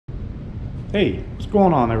Hey, what's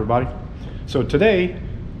going on, everybody? So today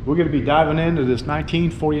we're going to be diving into this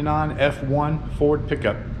 1949 F1 Ford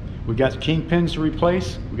pickup. We got kingpins to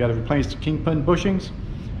replace. We got to replace the kingpin bushings.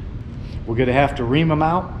 We're going to have to ream them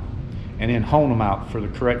out and then hone them out for the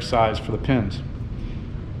correct size for the pins.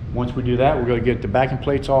 Once we do that, we're going to get the backing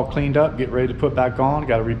plates all cleaned up, get ready to put back on.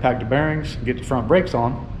 Got to repack the bearings, get the front brakes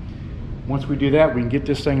on. Once we do that, we can get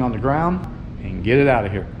this thing on the ground and get it out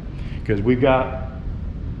of here, because we've got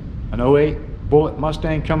an 08 Bullet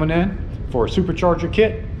Mustang coming in for a supercharger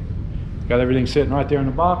kit. Got everything sitting right there in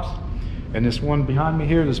the box. And this one behind me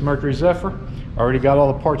here, this Mercury Zephyr, already got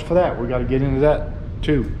all the parts for that. We got to get into that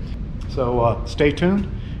too. So stay tuned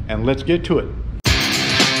and let's get to it.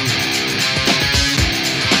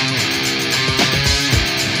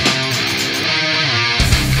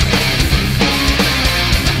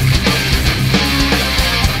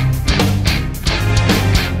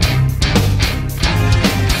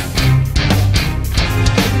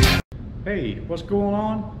 Hey, what's going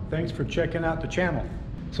on? Thanks for checking out the channel.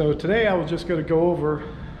 So today I was just going to go over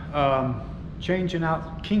changing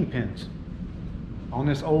out kingpins on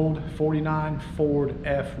this old 49 Ford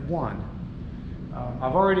F1.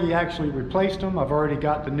 I've already actually replaced them. I've already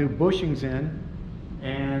got the new bushings in,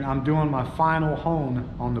 and I'm doing my final hone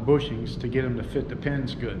on the bushings to get them to fit the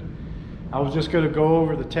pins good. I was just going to go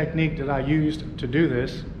over the technique that I used to do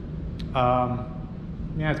this.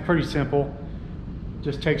 Yeah, it's pretty simple.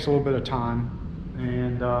 Just takes a little bit of time,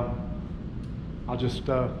 and I'll just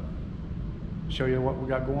show you what we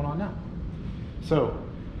got going on now. So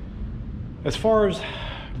as far as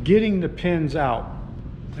getting the pins out,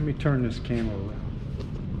 let me turn this camera around.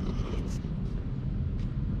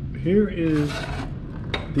 Here is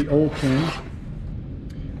the old pin.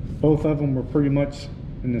 Both of them were pretty much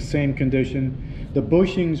in the same condition. The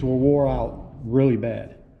bushings were wore out really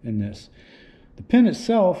bad in this. The pin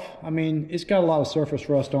itself, I mean, it's got a lot of surface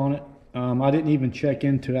rust on it. I didn't even check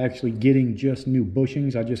into actually getting just new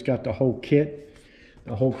bushings. I just got the whole kit.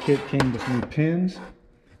 The whole kit came with new pins.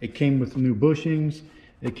 It came with new bushings.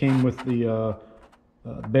 It came with the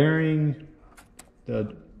bearing,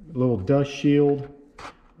 the little dust shield,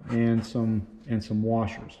 and some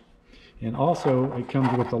washers. And also, it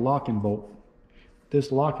comes with the locking bolt.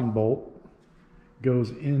 This locking bolt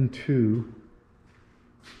goes into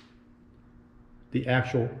the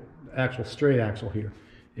actual straight axle here.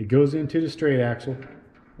 It goes into the straight axle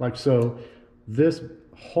like so. This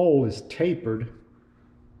hole is tapered.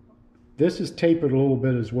 This is tapered a little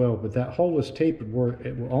bit as well, but that hole is tapered where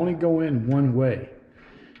it will only go in one way.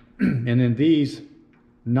 And then these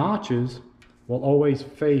notches will always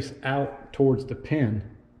face out towards the pin.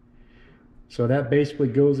 So that basically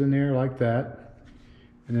goes in there like that.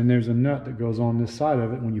 And then there's a nut that goes on this side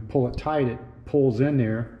of it. When you pull it tight, it pulls in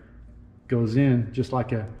there, goes in just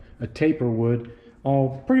like a taper would,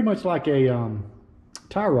 all pretty much like a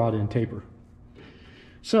tie rod end taper.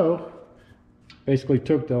 So basically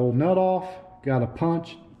took the old nut off, got a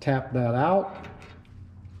punch, tapped that out,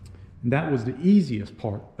 and that was the easiest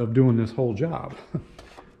part of doing this whole job.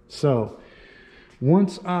 So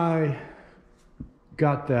once I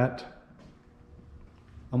got that,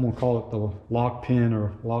 I'm gonna call it the lock pin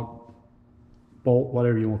or lock bolt,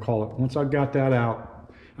 whatever you want to call it. Once I got that out,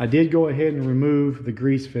 I did go ahead and remove the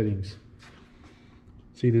grease fittings.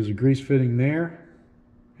 See, there's a grease fitting there,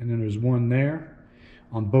 and then there's one there.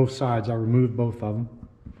 On both sides, I removed both of them,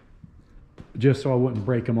 just so I wouldn't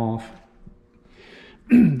break them off.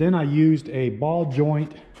 Then I used a ball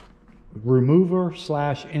joint remover /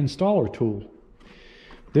 installer tool.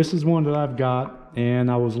 This is one that I've got, and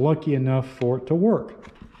I was lucky enough for it to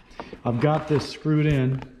work. I've got this screwed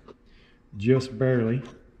in just barely.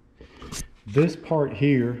 This part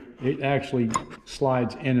here, it actually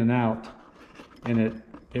slides in and out, and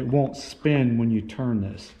it won't spin when you turn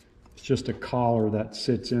this. It's just a collar that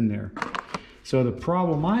sits in there. So the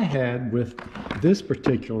problem I had with this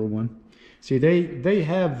particular one, see, they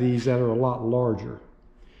have these that are a lot larger.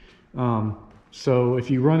 So if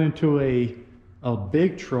you run into a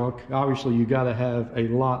big truck, obviously you got to have a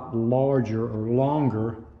lot larger or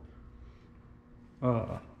longer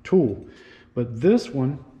tool. But this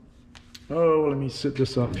one, oh, let me sit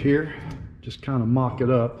this up here, just kind of mock it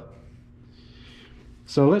up.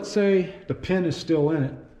 So let's say the pin is still in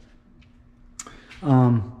it.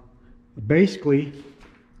 Basically,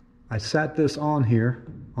 I sat this on here,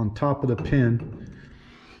 on top of the pin.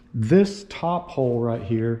 This top hole right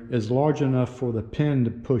here is large enough for the pin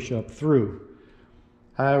to push up through.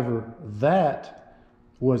 However, that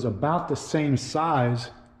was about the same size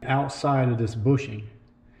outside of this bushing.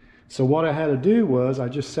 So what I had to do was I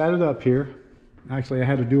just sat it up here. Actually, I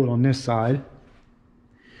had to do it on this side.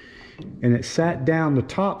 and it sat down, the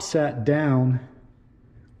top sat down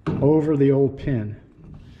over the old pin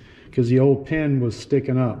because the old pin was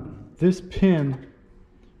sticking up. This pin,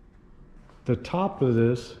 the top of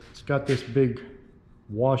this, it's got this big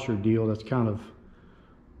washer deal that's kind of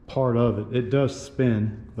part of it. It does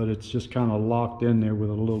spin, but it's just kind of locked in there with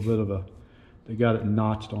a little bit of a, they got it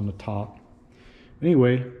notched on the top.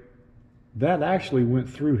 Anyway, that actually went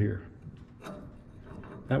through here.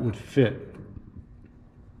 That would fit.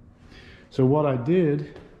 So what I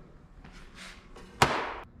did,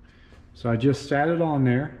 so I just sat it on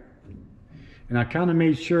there, and I kind of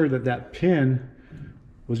made sure that that pin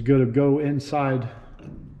was going to go inside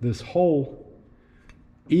this hole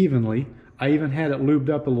evenly. I even had it lubed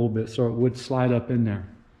up a little bit so it would slide up in there.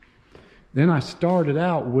 Then I started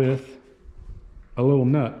out with a little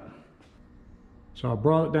nut. So I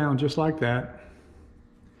brought it down just like that.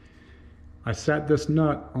 I sat this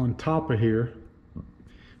nut on top of here,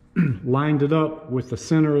 lined it up with the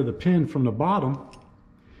center of the pin from the bottom,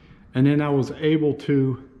 and then I was able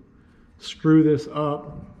to screw this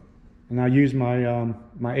up, and I used my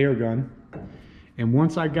my air gun. And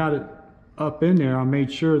once I got it up in there, I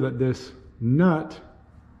made sure that this nut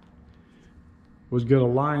was going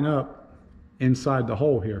to line up inside the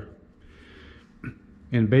hole here,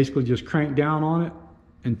 and basically just crank down on it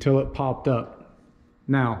until it popped up.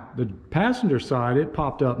 Now the passenger side, it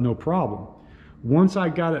popped up no problem. Once I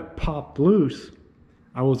got it popped loose,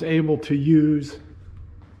 I was able to use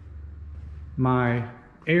my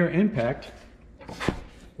air impact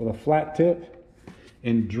with a flat tip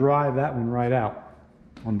and drive that one right out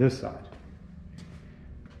on this side.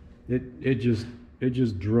 It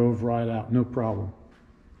just drove right out, no problem.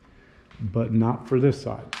 But not for this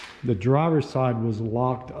side. The driver's side was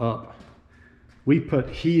locked up. We put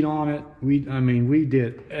heat on it. I mean, we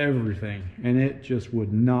did everything, and it just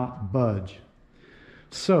would not budge.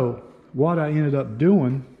 So what I ended up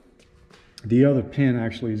doing, the other pin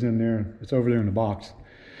actually is in there. It's over there in the box.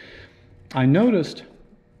 I noticed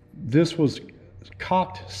this was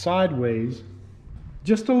cocked sideways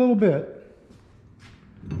just a little bit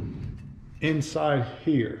inside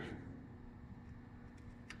here.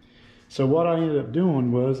 So what I ended up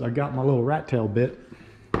doing was I got my little rat tail bit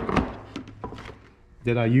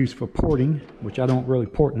that I use for porting, which I don't really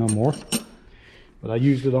port no more, but I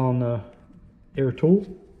used it on the air tool,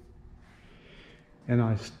 and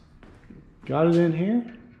I got it in here,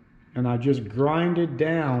 and I just grinded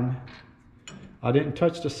down. I didn't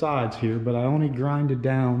touch the sides here, but I only grinded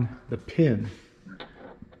down the pin.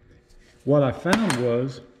 What I found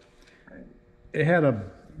was it had a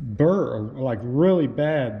burr, like really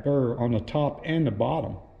bad burr on the top and the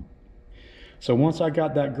bottom. So once I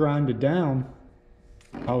got that grinded down,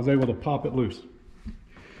 I was able to pop it loose.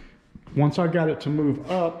 Once I got it to move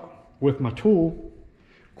up with my tool,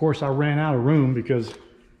 of course I ran out of room because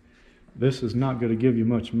this is not going to give you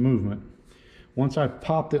much movement. Once I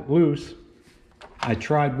popped it loose, I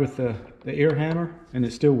tried with the air hammer and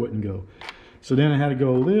it still wouldn't go. So then I had to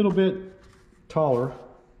go a little bit taller,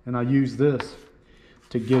 and I used this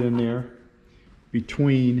to get in there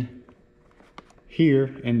between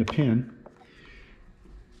here and the pin.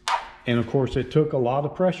 And of course it took a lot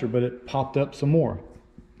of pressure, but it popped up some more.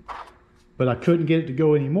 But I couldn't get it to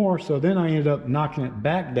go anymore, so then I ended up knocking it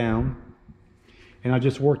back down, and I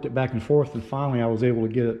just worked it back and forth, and finally I was able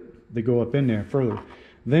to get it to go up in there further.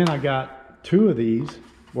 Then I got two of these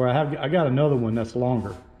where I got another one that's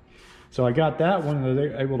longer. So I got that one, and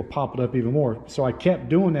they're able to pop it up even more. So I kept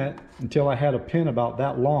doing that until I had a pin about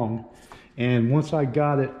that long. And once I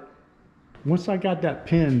got that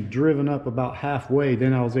pin driven up about halfway,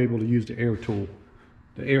 then I was able to use the air tool,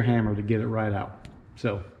 the air hammer, to get it right out.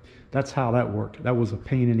 So that's how that worked. That was a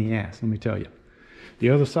pain in the ass, let me tell you. The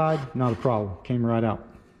other side, not a problem, came right out.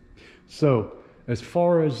 So as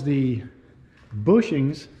far as the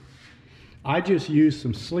bushings, I just used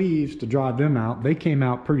some sleeves to drive them out. They came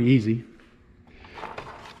out pretty easy.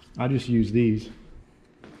 I just used these.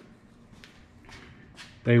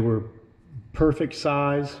 They were perfect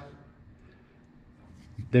size.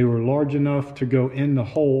 They were large enough to go in the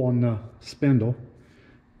hole on the spindle,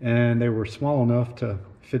 and they were small enough to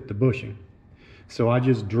fit the bushing. So I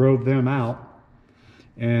just drove them out,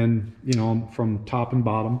 and you know, from top and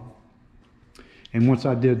bottom. And once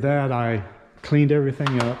I did that, I cleaned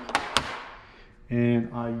everything up.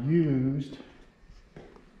 And I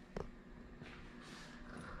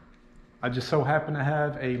just so happen to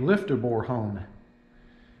have a lifter bore hone.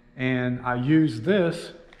 And I used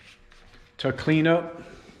this to clean up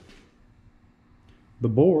the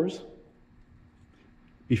bores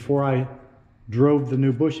before I drove the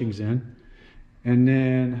new bushings in. And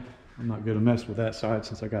then I'm not going to mess with that side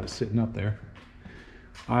since I got it sitting up there.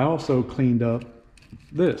 I also cleaned up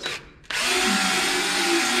this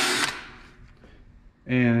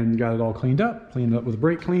and got it all cleaned up with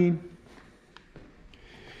brake clean.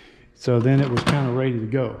 So then it was kind of ready to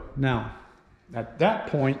go. Now, at that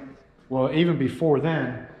point, well, even before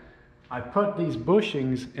then, I put these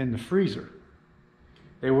bushings in the freezer.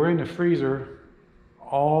 They were in the freezer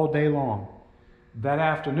all day long. That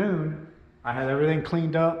afternoon, I had everything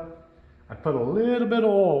cleaned up. I put a little bit of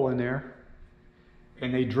oil in there,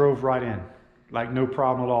 and they drove right in, like no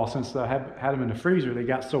problem at all. Since I had them in the freezer, they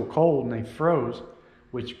got so cold and they froze,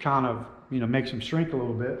 which kind of, makes them shrink a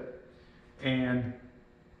little bit. And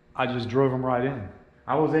I just drove them right in.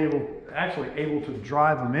 I was actually able to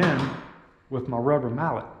drive them in with my rubber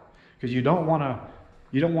mallet, because you don't want to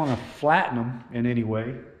flatten them in any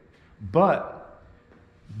way. But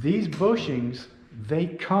these bushings, they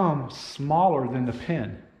come smaller than the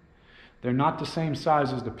pin. They're not the same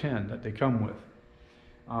size as the pin that they come with.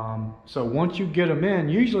 So once you get them in,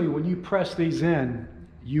 usually when you press these in,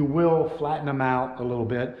 you will flatten them out a little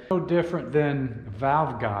bit. No different than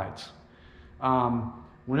valve guides.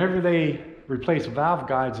 Whenever they replace valve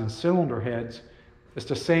guides and cylinder heads, it's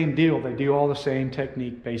the same deal. They do all the same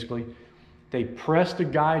technique, basically. They press the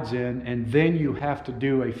guides in, and then you have to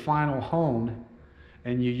do a final hone,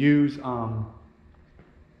 and you use a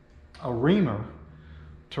reamer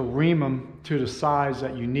to ream them to the size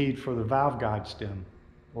that you need for the valve guide stem.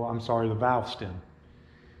 Well, I'm sorry, the valve stem.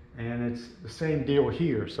 And it's the same deal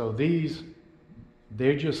here. So these,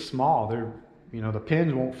 they're just small. They're, the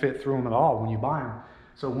pins won't fit through them at all when you buy them.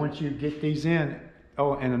 So once you get these in,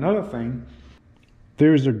 oh, and another thing,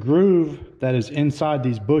 there's a groove that is inside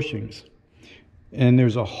these bushings. And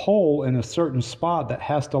there's a hole in a certain spot that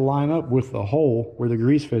has to line up with the hole where the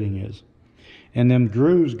grease fitting is. And them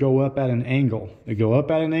grooves go up at an angle. They go up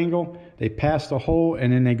at an angle, they pass the hole,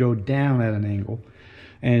 and then they go down at an angle.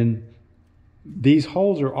 And these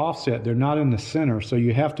holes are offset. They're not in the center. So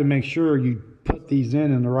you have to make sure you put these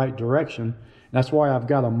in the right direction. That's why I've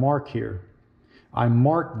got a mark here. I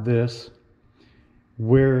marked this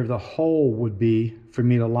where the hole would be for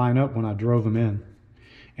me to line up when I drove them in.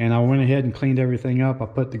 And I went ahead and cleaned everything up. I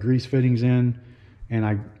put the grease fittings in,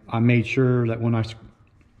 and I made sure that when I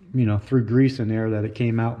threw grease in there that it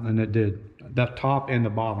came out, and it did. The top and the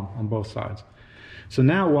bottom on both sides. So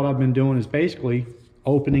now what I've been doing is basically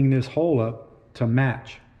opening this hole up to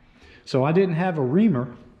match. So I didn't have a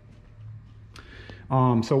reamer.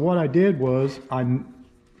 So what I did was I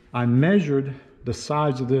measured the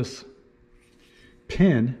size of this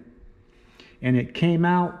pin, and it came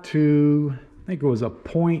out to, I think it was a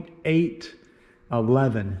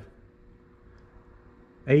 0.811.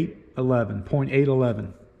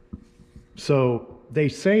 0.811. So they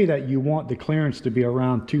say that you want the clearance to be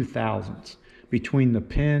around 0.002 between the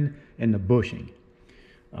pin and the bushing.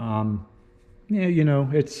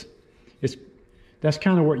 That's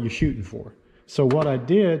kind of what you're shooting for. So what I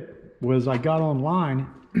did was I got online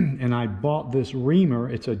and I bought this reamer.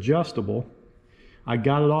 It's adjustable. I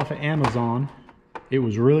got it off of Amazon. It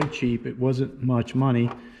was really cheap. It wasn't much money.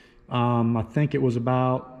 I think it was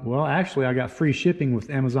about, well, actually I got free shipping with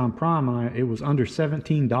Amazon Prime, and it was under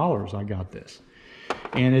 $17 I got this.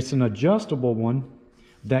 And it's an adjustable one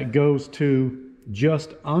that goes to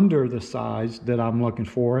just under the size that I'm looking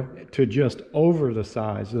for to just over the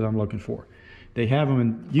size that I'm looking for. They have them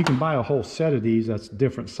in, you can buy a whole set of these that's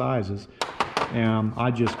different sizes.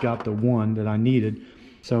 I just got the one that I needed.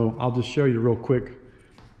 So I'll just show you real quick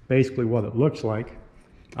basically what it looks like.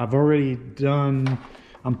 I've already done,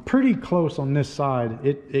 I'm pretty close on this side.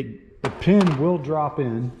 The pin will drop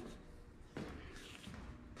in.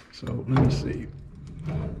 So let me see.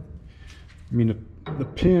 I mean, the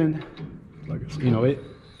pin, like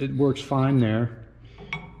it works fine there.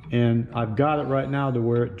 And I've got it right now to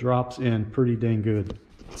where it drops in pretty dang good.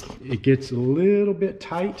 It gets a little bit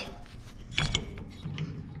tight.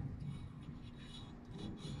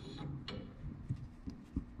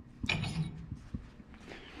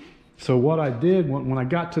 So what I did, when I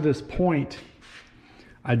got to this point,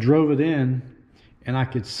 I drove it in and I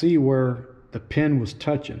could see where the pin was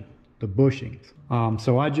touching the bushings.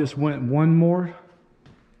 So I just went one more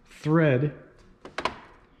thread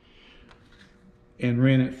and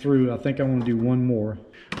ran it through. I think I want to do one more.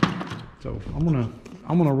 So I'm gonna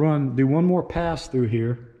do one more pass through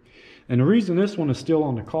here. And the reason this one is still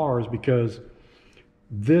on the car is because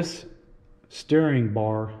this steering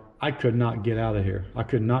bar, I could not get out of here. I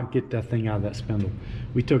could not get that thing out of that spindle.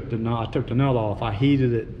 I took the nut off, I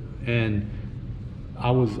heated it, and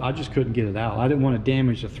I just couldn't get it out. I didn't want to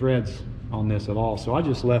damage the threads on this at all, so I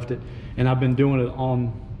just left it. And I've been doing it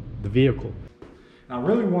on the vehicle. I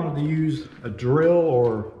really wanted to use a drill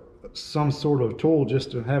or some sort of tool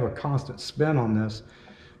just to have a constant spin on this,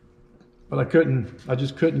 but I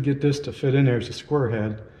just couldn't get this to fit in there. It's a square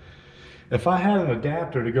head. If I had an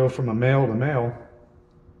adapter to go from a male to male,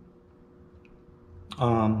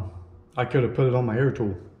 I could have put it on my air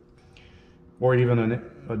tool or even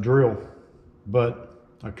a drill, but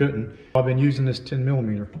I couldn't. I've been using this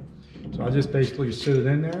 10mm. So I just basically sit it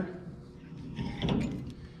in there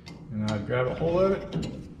and I grab a hold of it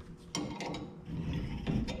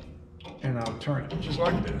and I'll turn it just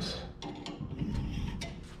like this.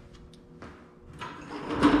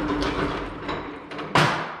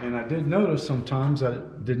 And I did notice sometimes that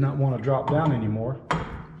it did not want to drop down anymore.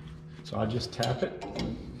 So I just tap it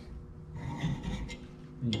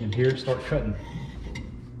and you can hear it start cutting.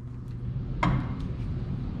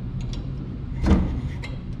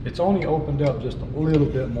 It's only opened up just a little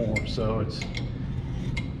bit more, so it's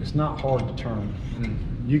not hard to turn. And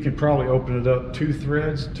you can probably open it up 2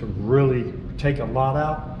 threads to really take a lot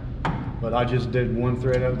out, but I just did 1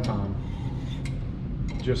 thread at a time,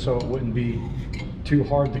 just so it wouldn't be too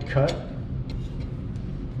hard to cut.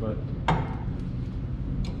 But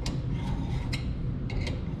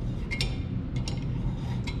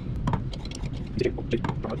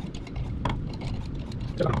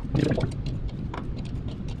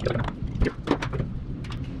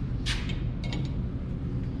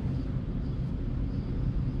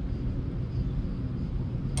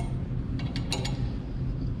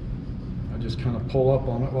I just kind of pull up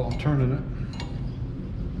on it while I'm turning it.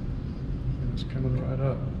 And it's coming right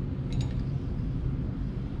up.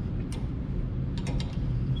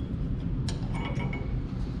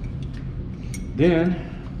 Then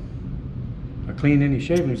I clean any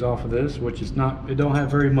shavings off of this, which is not, it don't have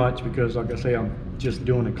very much because like I say, I'm just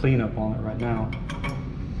doing a cleanup on it right now.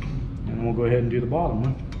 And we'll go ahead and do the bottom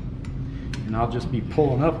one. And I'll just be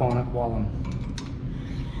pulling up on it while I'm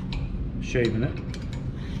shaving it.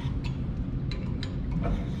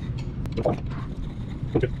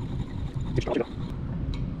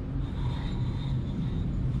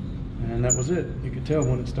 And that was it. You can tell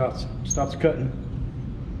when it stops cutting.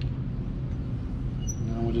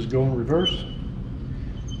 And we'll just go in reverse.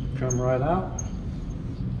 Come right out.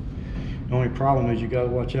 The only problem is you got to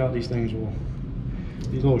watch out. These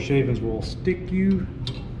little shavings will stick you.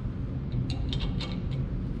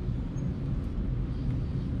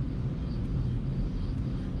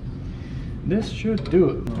 This should do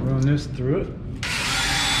it. I'll run this through it.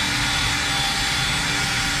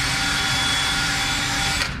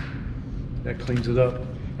 That cleans it up.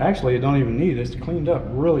 Actually, it don't even need it. It's cleaned up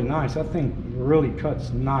really nice. That thing really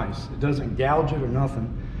cuts nice. It doesn't gouge it or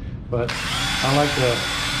nothing, but I like to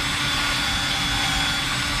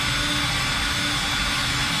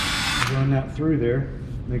run that through there,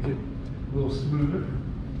 make it a little smoother.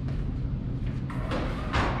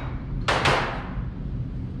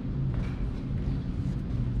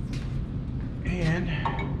 And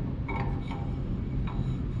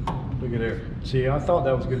look at there. See, I thought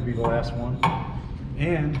that was going to be the last one.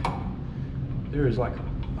 And there is like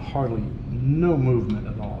hardly no movement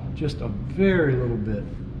at all. Just a very little bit.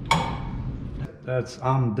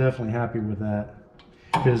 I'm definitely happy with that.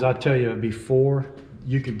 Because I tell you, before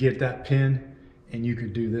you could get that pin and you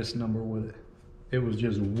could do this number with it. It was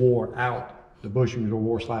just wore out. The bushings were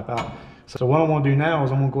wore slap out. So what I want to do now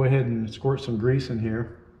is I'm going to go ahead and squirt some grease in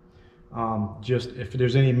here. Just if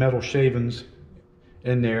there's any metal shavings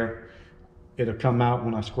in there, it'll come out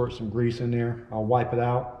when I squirt some grease in there. I'll wipe it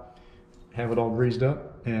out, have it all greased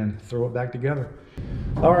up, and throw it back together.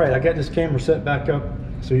 All right, I got this camera set back up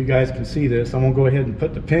so you guys can see this. I'm gonna go ahead and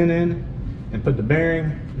put the pin in and put the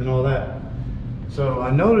bearing and all that. So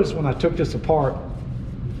I noticed when I took this apart,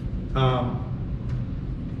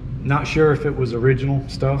 not sure if it was original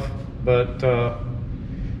stuff, but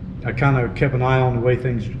I kind of kept an eye on the way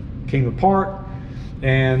things came apart,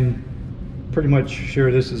 and pretty much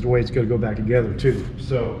sure this is the way it's going to go back together too.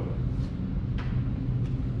 So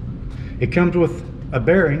it comes with a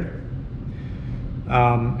bearing.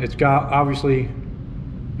 It's got, obviously,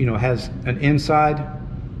 you know, has an inside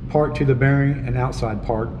part to the bearing, an outside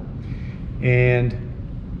part, and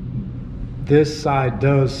this side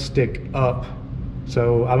does stick up,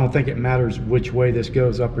 so I don't think it matters which way this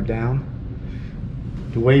goes, up or down.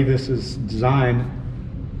 The way this is designed,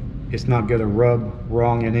 it's not going to rub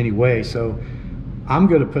wrong in any way. So I'm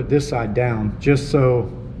going to put this side down just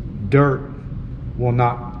so dirt will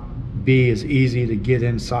not be as easy to get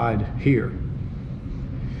inside here.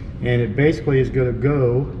 And it basically is going to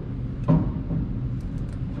go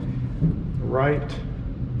right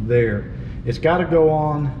there. It's got to go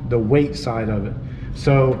on the weight side of it.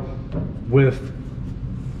 So with,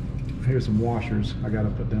 here's some washers, I gotta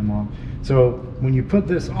put them on. So when you put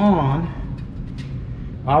this on,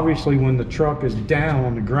 obviously when the truck is down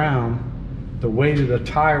on the ground, the weight of the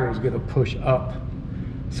tire is gonna push up.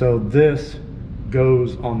 So this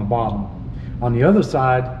goes on the bottom. On the other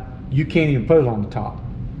side, you can't even put it on the top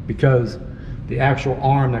because the actual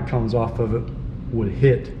arm that comes off of it would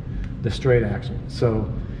hit the straight axle.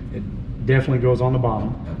 So it definitely goes on the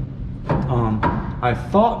bottom. I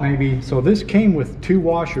thought maybe, so this came with 2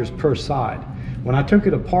 washers per side. When I took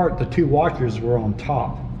it apart, the 2 washers were on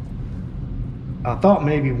top. I thought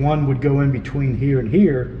maybe one would go in between here and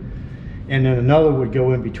here, and then another would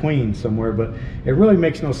go in between somewhere, but it really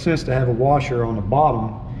makes no sense to have a washer on the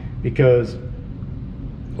bottom, because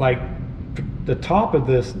like the top of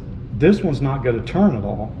this one's not going to turn at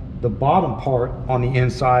all. The bottom part on the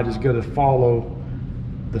inside is going to follow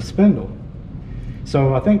the spindle.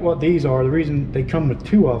 So I think what these are, the reason they come with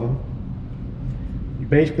 2 of them, you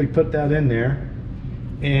basically put that in there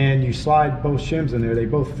and you slide both shims in there. They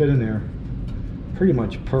both fit in there pretty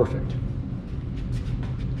much perfect.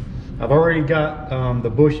 I've already got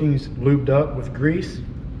the bushings lubed up with grease.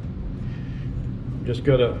 I'm just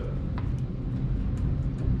gonna,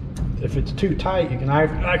 if it's too tight, you can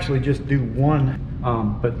actually just do one,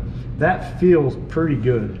 but that feels pretty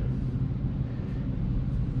good.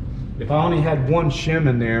 If I only had one shim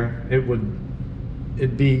in there,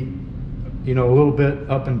 it'd be, you know, a little bit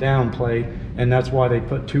up and down play, and that's why they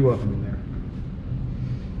put 2 of them in there.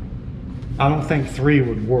 I don't think 3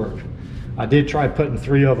 would work. I did try putting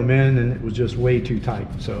 3 of them in and it was just way too tight,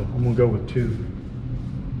 so I'm gonna go with 2.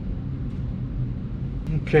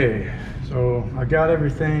 Okay, so I got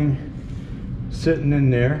everything sitting in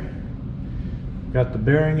there. Got the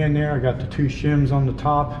bearing in there, I got the 2 shims on the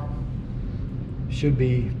top. Should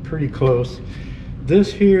be pretty close.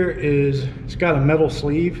 This here is, it's got a metal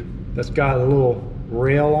sleeve that's got a little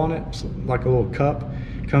rail on it, like a little cup.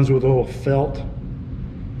 Comes with a little felt,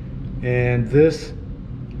 and this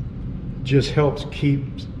just helps keep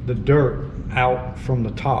the dirt out from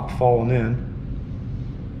the top falling in,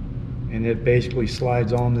 and it basically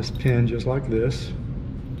slides on this pin just like this.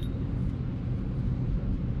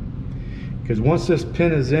 Because once this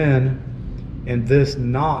pin is in and this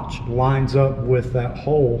notch lines up with that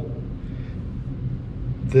hole,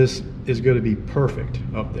 this is going to be perfect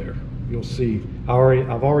up there. You'll see.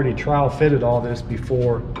 I've already trial fitted all this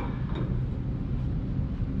before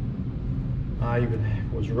I even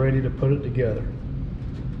was ready to put it together.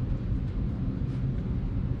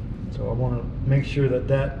 So I want to make sure that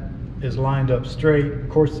that is lined up straight. Of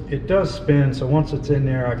course, it does spin, so once it's in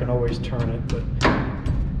there, I can always turn it, but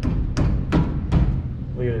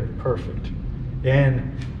look at it, perfect.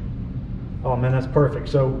 And oh man, that's perfect.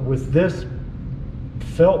 So with this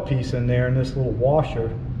felt piece in there and this little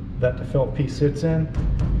washer that the felt piece sits in,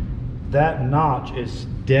 that notch is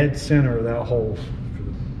dead center of that hole.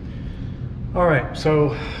 All right,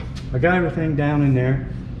 so I got everything down in there.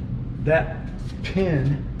 That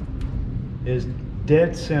pin is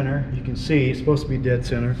dead center. You can see it's supposed to be dead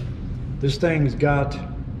center. This thing's got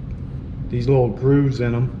these little grooves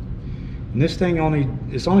in them. And this thing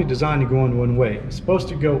it's only designed to go in one way. It's supposed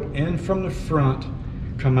to go in from the front,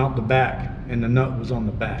 come out the back, and the nut was on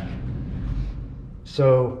the back.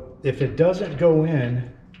 So if it doesn't go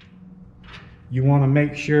in, you want to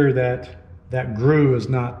make sure that that groove is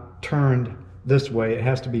not turned this way. It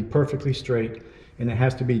has to be perfectly straight, and it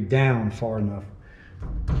has to be down far enough.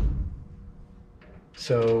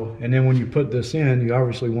 So, and then when you put this in, you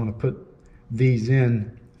obviously want to put these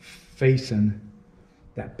in facing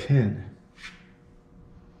that pin.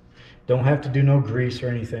 Don't have to do no grease or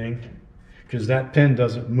anything, because that pin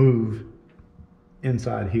doesn't move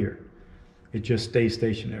inside here. It just stays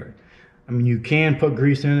stationary. I mean, you can put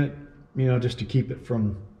grease in it, you know, just to keep it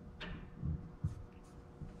from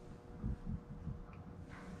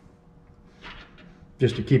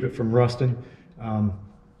rusting.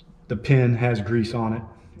 The pin has grease on it,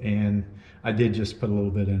 and I did just put a little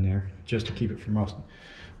bit in there just to keep it from rusting.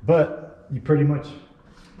 But you pretty much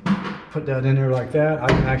put that in there like that. I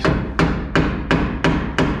can actually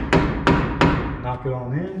knock it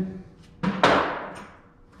on in.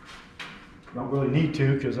 Don't really need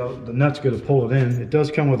to, because the nut's going to pull it in. It does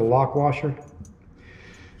come with a lock washer.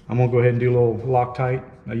 I'm going to go ahead and do a little Loctite.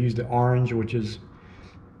 I use the orange, which is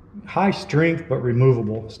high strength but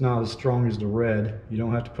removable. It's not as strong as the red. You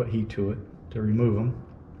don't have to put heat to it to remove them.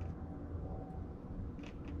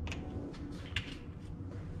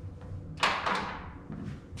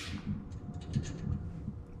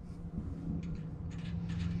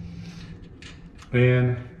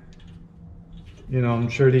 And you know, I'm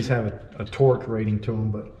sure these have a torque rating to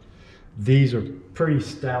them, but These are pretty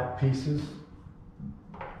stout pieces.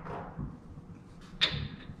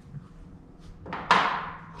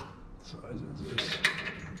 Size is this.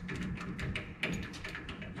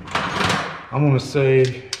 I'm going to say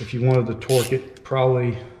if you wanted to torque it,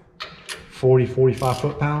 probably 40, 45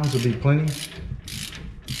 foot-pounds would be plenty.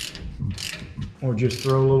 Or just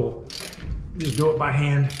throw a little, just do it by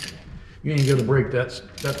hand. You ain't gonna break that.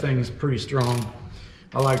 That thing is pretty strong.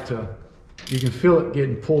 I like to, you can feel it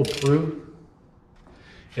getting pulled through.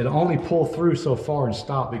 It'll only pull through so far and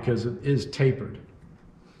stop because it is tapered,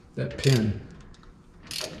 that pin.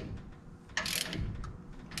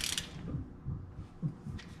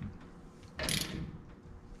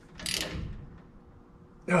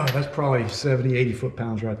 Oh, that's probably 70, 80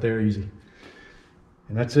 foot-pounds right there, easy.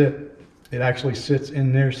 And that's it. It actually sits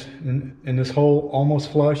in there, in this hole,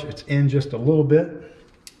 almost flush. It's in just a little bit.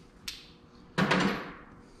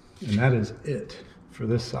 And that is it for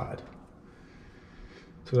this side.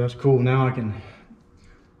 So that's cool. Now I can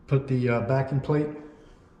put the backing plate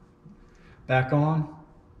back on,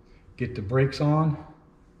 get the brakes on,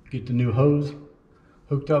 get the new hose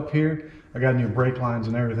hooked up here. I got new brake lines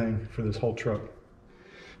and everything for this whole truck.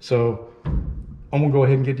 So I'm gonna go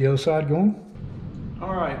ahead and get the other side going.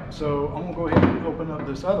 All right, so I'm gonna go ahead and open up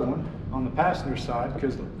this other one on the passenger side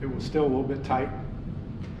because it was still a little bit tight.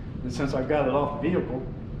 And since I've got it off the vehicle,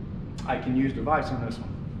 I can use the vise on this one.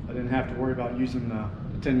 I didn't have to worry about using the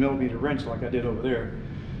 10mm wrench like I did over there.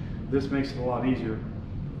 This makes it a lot easier.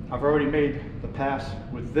 I've already made the pass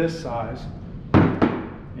with this size,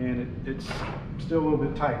 and it's still a little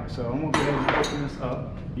bit tight. So I'm gonna go ahead and open this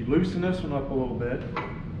up. You loosen this one up a little bit,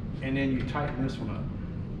 and then you tighten this one up.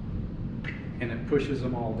 And it pushes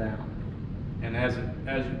them all down. And as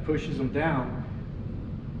it pushes them down,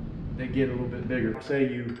 they get a little bit bigger.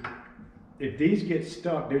 Say if these get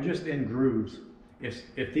stuck, they're just in grooves.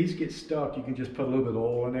 If these get stuck, you can just put a little bit of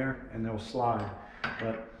oil in there and they'll slide.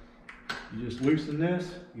 But you just loosen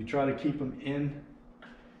this, you try to keep them in,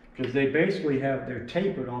 because they basically they're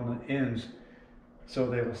tapered on the ends, so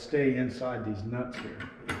they will stay inside these nuts here.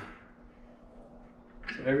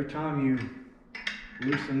 So every time you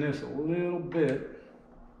loosen this a little bit,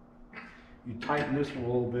 you tighten this one a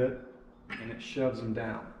little bit, and it shoves them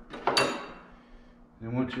down.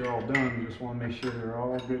 And once you're all done, you just want to make sure they're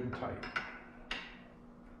all good and tight.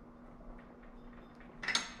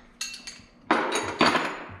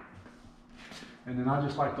 And then I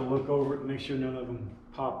just like to look over it and make sure none of them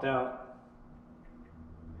popped out.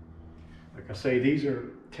 Like I say, these are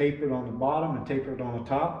tapered on the bottom and tapered on the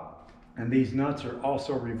top, and these nuts are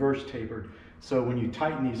also reverse tapered. So when you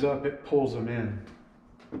tighten these up, it pulls them in.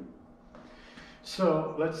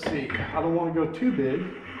 So let's see, I don't want to go too big,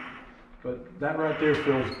 but that right there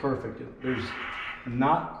feels perfect. There's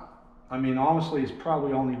not, I mean, honestly, it's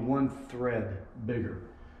probably only one thread bigger.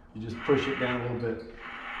 You just push it down a little bit.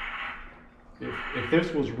 If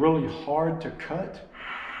this was really hard to cut,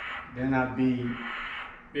 then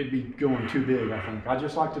it'd be going too big, I think. I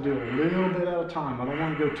just like to do a little bit at a time. I don't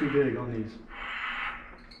want to go too big on these.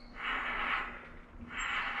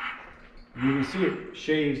 You can see it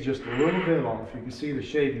shaves just a little bit off. You can see the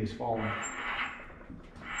shavings falling.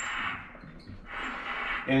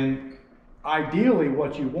 And ideally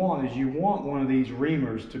what you want is you want one of these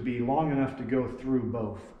reamers to be long enough to go through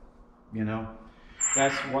both, you know?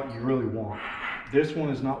 That's what you really want. This one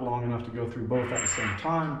is not long enough to go through both at the same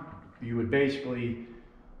time. You would basically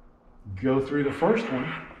go through the first one,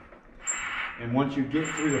 and once you get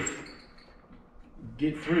through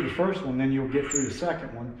the first one, then you'll get through the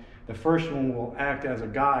second one. The first one will act as a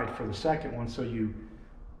guide for the second one, so you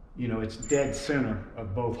know it's dead center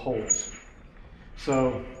of both holes.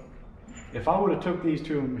 So if I would have took these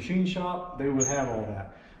to a machine shop, they would have all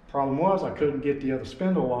that. Problem was, I couldn't get the other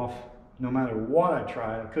spindle off. No matter what I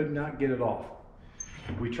tried, I could not get it off.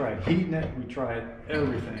 We tried heating it, we tried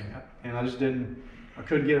everything, and I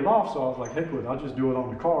couldn't get it off, so I was like, heck with it, I'll just do it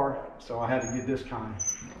on the car. So I had to get this kind.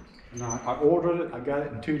 And I ordered it, I got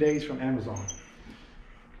it in 2 days from Amazon.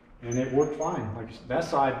 And it worked fine. Like that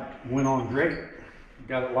side went on great.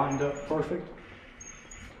 Got it lined up perfect.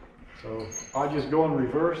 So I just go in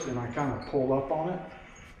reverse and I kind of pull up on it.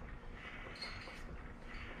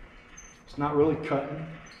 It's not really cutting,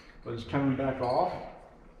 but it's coming back off.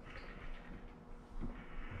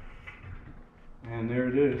 And there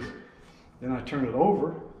it is. Then I turn it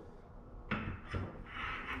over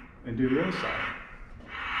and do the other side.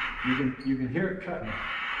 You can hear it cutting.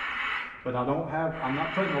 But I'm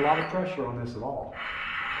not putting a lot of pressure on this at all.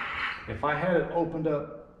 If I had it opened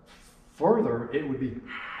up further, it would be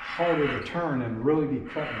harder to turn and really be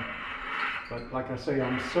cutting. But like I say,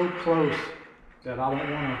 I'm so close that I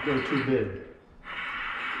don't want to go too big.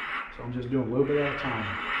 So I'm just doing a little bit at a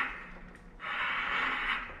time.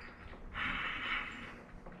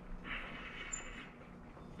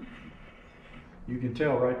 You can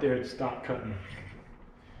tell right there it stopped cutting.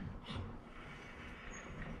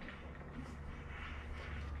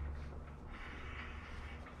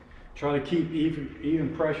 Try to keep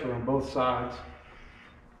even pressure on both sides,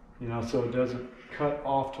 you know, so it doesn't cut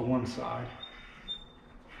off to one side.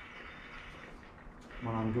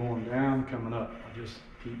 When I'm going down, coming up, I just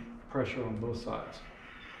keep pressure on both sides.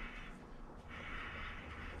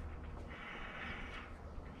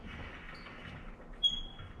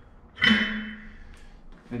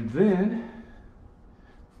 And then,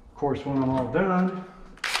 of course, when I'm all done,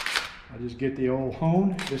 I just get the old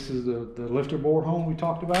hone. This is the lifter bore hone we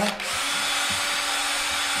talked about.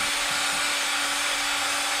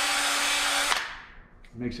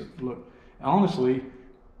 Makes it look, honestly,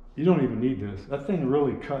 you don't even need this. That thing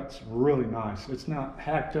really cuts really nice. It's not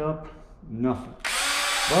hacked up, nothing.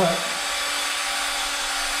 But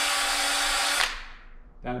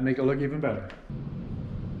that'd make it look even better.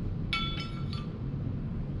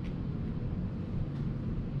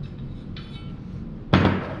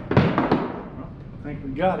 I think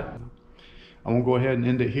we got it. I'm gonna go ahead and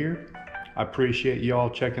end it here. I appreciate you all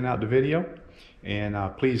checking out the video, and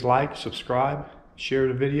please like, subscribe, share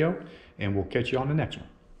the video, and we'll catch you on the next one.